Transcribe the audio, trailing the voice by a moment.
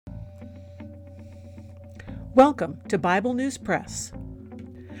Welcome to Bible News Press.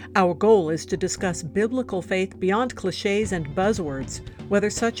 Our goal is to discuss biblical faith beyond cliches and buzzwords, whether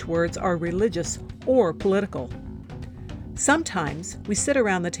such words are religious or political. Sometimes we sit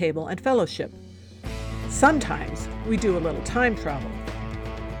around the table and fellowship. Sometimes we do a little time travel.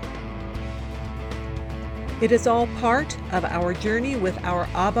 It is all part of our journey with our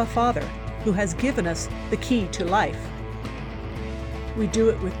Abba Father, who has given us the key to life. We do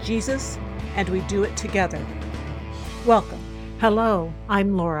it with Jesus, and we do it together. Welcome. Hello,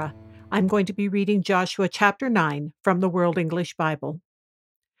 I'm Laura. I'm going to be reading Joshua chapter 9 from the World English Bible.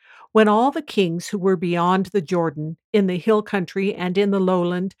 When all the kings who were beyond the Jordan, in the hill country and in the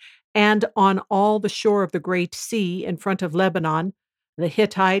lowland, and on all the shore of the great sea in front of Lebanon, the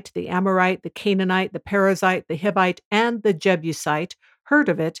Hittite, the Amorite, the Canaanite, the Perizzite, the Hivite, and the Jebusite, heard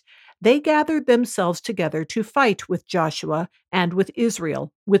of it, they gathered themselves together to fight with Joshua and with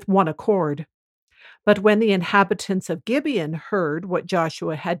Israel with one accord. But when the inhabitants of Gibeon heard what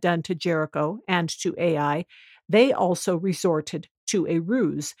Joshua had done to Jericho and to Ai, they also resorted to a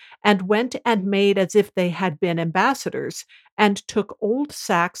ruse, and went and made as if they had been ambassadors, and took old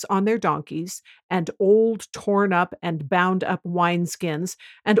sacks on their donkeys, and old torn up and bound up wineskins,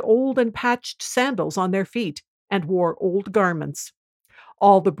 and old and patched sandals on their feet, and wore old garments.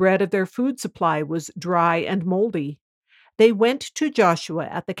 All the bread of their food supply was dry and moldy. They went to Joshua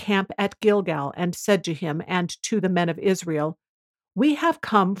at the camp at Gilgal and said to him and to the men of Israel, "We have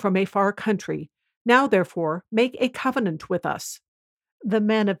come from a far country. Now, therefore, make a covenant with us." The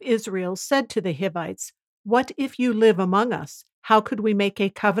men of Israel said to the Hivites, "What if you live among us? How could we make a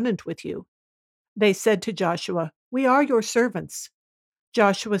covenant with you?" They said to Joshua, "We are your servants."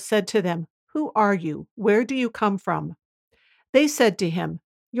 Joshua said to them, "Who are you? Where do you come from?" They said to him,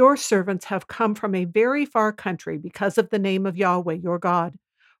 "Your servants have come from a very far country because of the name of Yahweh your God.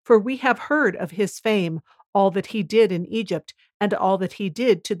 For we have heard of his fame, all that he did in Egypt, and all that he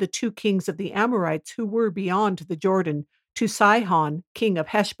did to the two kings of the Amorites who were beyond the Jordan, to Sihon, king of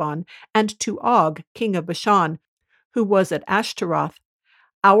Heshbon, and to Og, king of Bashan, who was at Ashtaroth.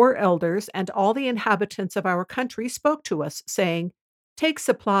 Our elders and all the inhabitants of our country spoke to us, saying, 'Take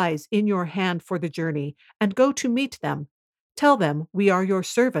supplies in your hand for the journey, and go to meet them. Tell them, we are your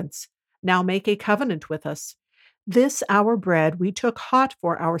servants. Now make a covenant with us. This our bread we took hot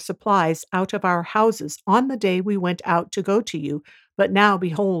for our supplies out of our houses on the day we went out to go to you, but now,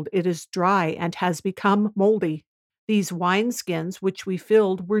 behold, it is dry and has become moldy. These wineskins which we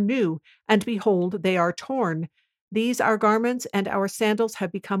filled were new, and behold, they are torn. These our garments and our sandals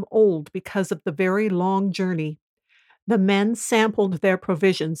have become old because of the very long journey." The men sampled their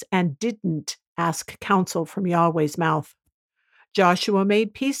provisions and didn't ask counsel from Yahweh's mouth. Joshua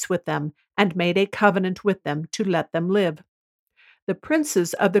made peace with them and made a covenant with them to let them live. The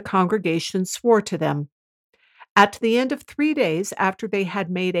princes of the congregation swore to them. At the end of 3 days after they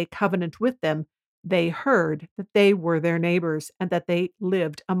had made a covenant with them, they heard that they were their neighbors and that they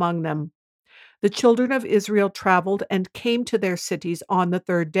lived among them. The children of Israel traveled and came to their cities on the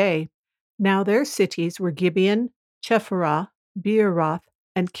 3rd day. Now their cities were Gibeon, Chephirah, Beeroth,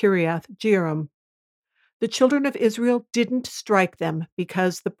 and Kiriath Jearim. The children of Israel didn't strike them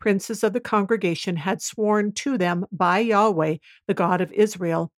because the princes of the congregation had sworn to them by Yahweh, the God of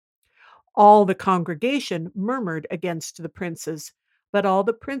Israel. All the congregation murmured against the princes, but all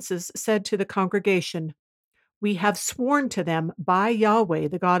the princes said to the congregation, "We have sworn to them by Yahweh,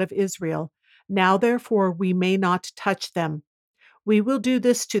 the God of Israel. Now, therefore, we may not touch them. We will do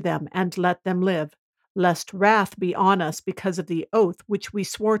this to them and let them live, lest wrath be on us because of the oath which we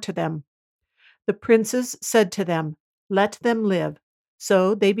swore to them." The princes said to them, "Let them live."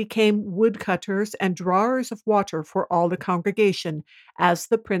 So they became woodcutters and drawers of water for all the congregation, as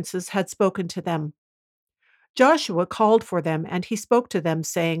the princes had spoken to them. Joshua called for them, and he spoke to them,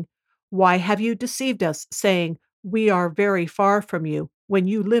 saying, "Why have you deceived us, saying, 'We are very far from you,' when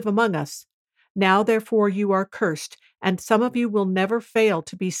you live among us? Now therefore you are cursed, and some of you will never fail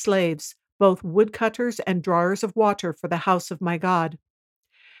to be slaves, both woodcutters and drawers of water for the house of my God."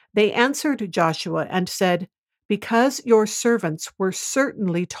 They answered Joshua and said, "Because your servants were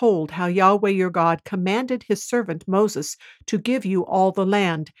certainly told how Yahweh your God commanded his servant Moses to give you all the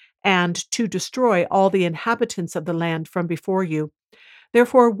land, and to destroy all the inhabitants of the land from before you.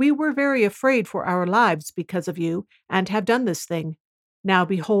 Therefore we were very afraid for our lives because of you, and have done this thing. Now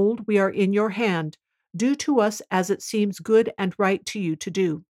behold, we are in your hand. Do to us as it seems good and right to you to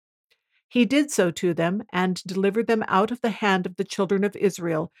do." He did so to them, and delivered them out of the hand of the children of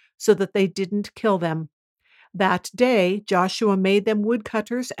Israel, so that they didn't kill them. That day Joshua made them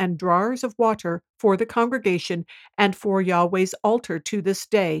woodcutters and drawers of water for the congregation and for Yahweh's altar to this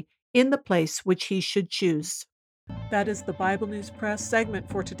day, in the place which he should choose. That is the Bible News Press segment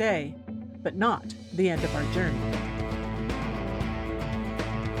for today, but not the end of our journey.